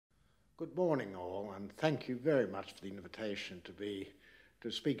Good morning all, and thank you very much for the invitation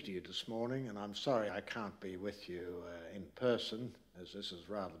to speak to you this morning, and I'm sorry I can't be with you in person, as this is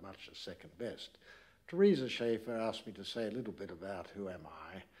rather much a second best. Teresa Schaefer asked me to say a little bit about who am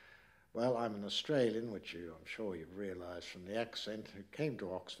I. Well, I'm an Australian, which I'm sure you've realised from the accent, who came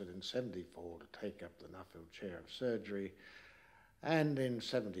to Oxford in '74 to take up the Nuffield Chair of Surgery, and in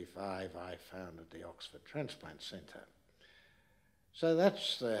 '75 I founded the Oxford Transplant Centre. So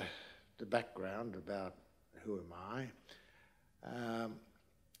that's the background about who am I.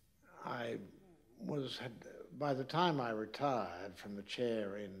 By the time I retired from the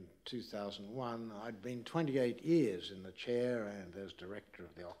chair in 2001, I'd been 28 years in the chair and as director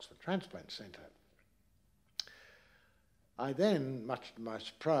of the Oxford Transplant Centre. I then, much to my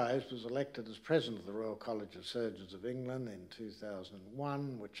surprise, was elected as president of the Royal College of Surgeons of England in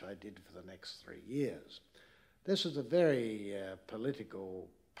 2001, which I did for the next 3 years. This is a very political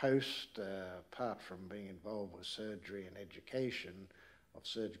post, apart from being involved with surgery and education of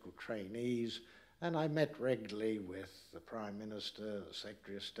surgical trainees, and I met regularly with the Prime Minister, the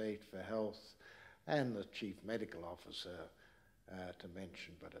Secretary of State for Health, and the Chief Medical Officer, to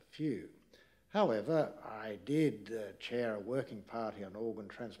mention but a few. However, I did chair a working party on organ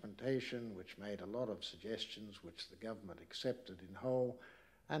transplantation, which made a lot of suggestions which the government accepted in whole,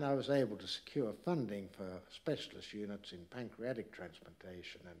 and I was able to secure funding for specialist units in pancreatic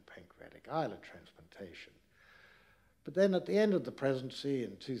transplantation and pancreatic islet transplantation. But then at the end of the presidency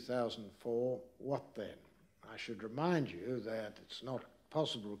in 2004, what then? I should remind you that it's not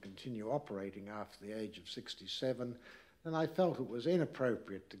possible to continue operating after the age of 67, and I felt it was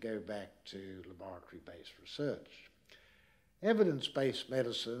inappropriate to go back to laboratory-based research. Evidence-based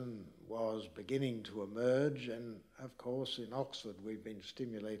medicine was beginning to emerge, and of course in Oxford we've been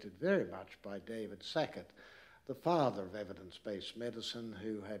stimulated very much by David Sackett, the father of evidence-based medicine,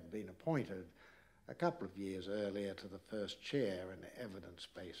 who had been appointed a couple of years earlier to the first chair in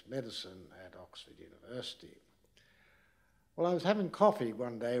evidence-based medicine at Oxford University. Well, I was having coffee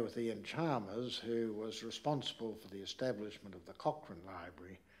one day with Ian Chalmers, who was responsible for the establishment of the Cochrane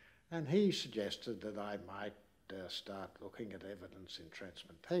Library, and he suggested that I might start looking at evidence in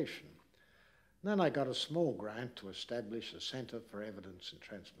transplantation. And then I got a small grant to establish a Centre for Evidence in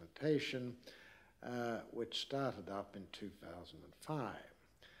Transplantation, which started up in 2005.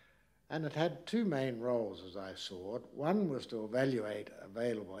 And it had two main roles, as I saw it. One was to evaluate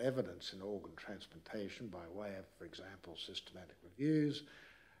available evidence in organ transplantation by way of, for example, systematic reviews,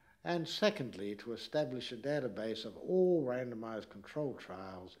 and secondly, to establish a database of all randomized controlled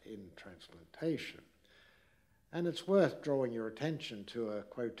trials in transplantation. And it's worth drawing your attention to a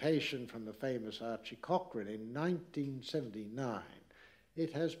quotation from the famous Archie Cochrane in 1979.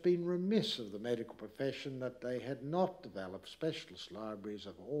 It has been remiss of the medical profession that they had not developed specialist libraries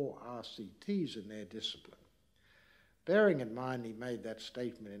of all RCTs in their discipline. Bearing in mind he made that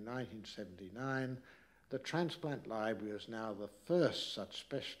statement in 1979, the Transplant Library is now the first such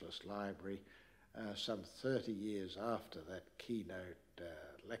specialist library some 30 years after that keynote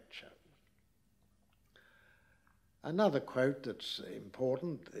lecture. Another quote that's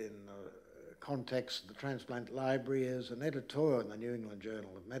important in the context of the Transplant Library is an editorial in the New England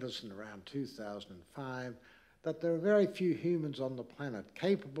Journal of Medicine around 2005 that there are very few humans on the planet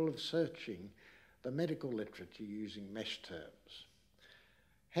capable of searching the medical literature using mesh terms.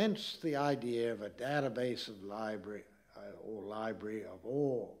 Hence the idea of a database of library of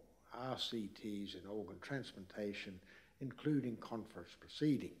all RCTs in organ transplantation, including conference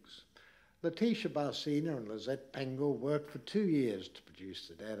proceedings. Letitia Barcina and Lizette Pengel worked for 2 years to produce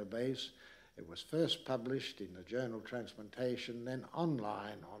the database. It was first published in the Journal Transplantation, then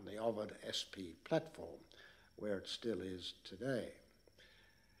online on the Ovid SP platform, where it still is today.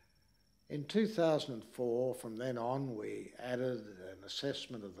 In 2004, from then on, we added an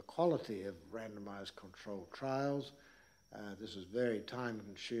assessment of the quality of randomized controlled trials. This is very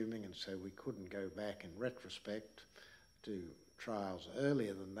time-consuming, and so we couldn't go back in retrospect to trials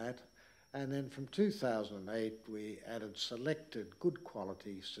earlier than that. And then from 2008, we added selected good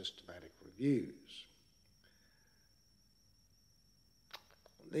quality systematic reviews.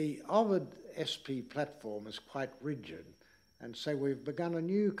 The Ovid SP platform is quite rigid, and so we've begun a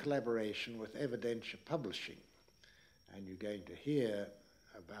new collaboration with Evidentia Publishing, and you're going to hear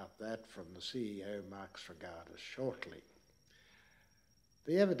about that from the CEO, Mark Sragatis, shortly.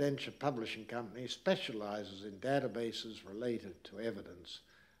 The Evidentia Publishing Company specializes in databases related to evidence,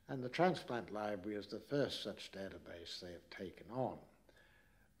 and the Transplant Library is the first such database they have taken on.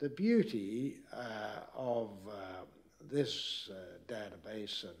 The beauty of this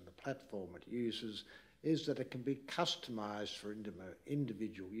database and the platform it uses is that it can be customized for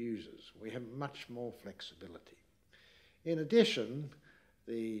individual users. We have much more flexibility. In addition,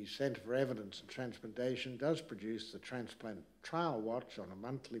 the Centre for Evidence and Transplantation does produce the Transplant Trial Watch on a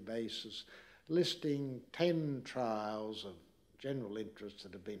monthly basis, listing 10 trials of general interest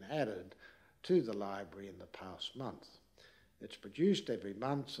that have been added to the library in the past month. It's produced every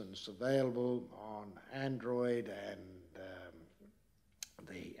month and it's available on Android and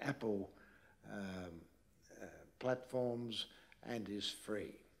the Apple platforms and is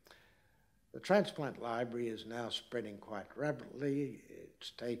free. The Transplant Library is now spreading quite rapidly.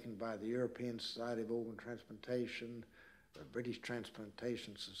 It's taken by the European Society of Organ Transplantation, the British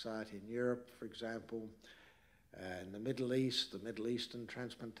Transplantation Society in Europe, for example. In the Middle East, the Middle Eastern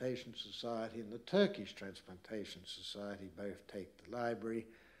Transplantation Society and the Turkish Transplantation Society both take the library.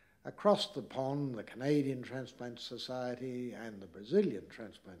 Across the pond, the Canadian Transplant Society and the Brazilian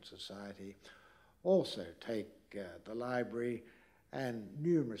Transplant Society also take the library, and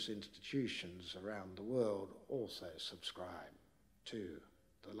numerous institutions around the world also subscribe to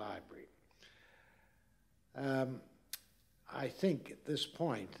the library. I think at this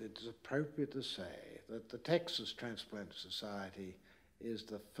point it is appropriate to say that the Texas Transplant Society is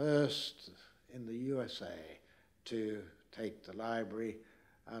the first in the USA to take the library,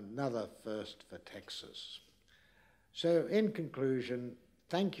 another first for Texas. So in conclusion,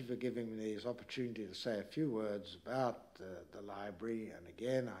 thank you for giving me this opportunity to say a few words about the library, and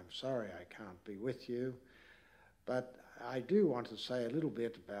again, I'm sorry I can't be with you, but I do want to say a little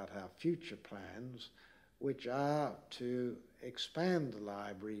bit about our future plans, which are to expand the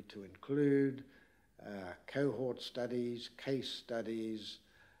library to include cohort studies, case studies,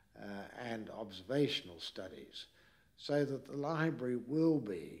 and observational studies, so that the library will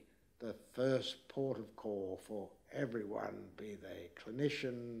be the first port of call for everyone, be they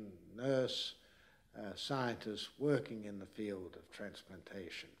clinician, nurse, scientist working in the field of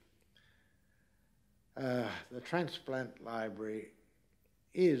transplantation. The Transplant Library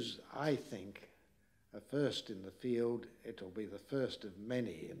is, I think, a first in the field. It will be the first of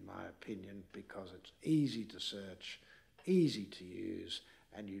many, in my opinion, because it's easy to search, easy to use,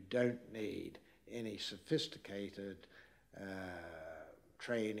 and you don't need any sophisticated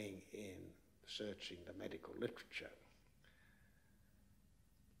training in searching the medical literature.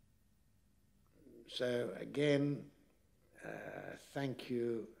 So again, thank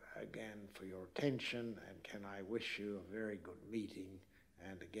you again for your attention, and can I wish you a very good meeting,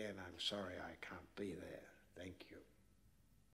 and again I'm sorry I can't be there. Thank you.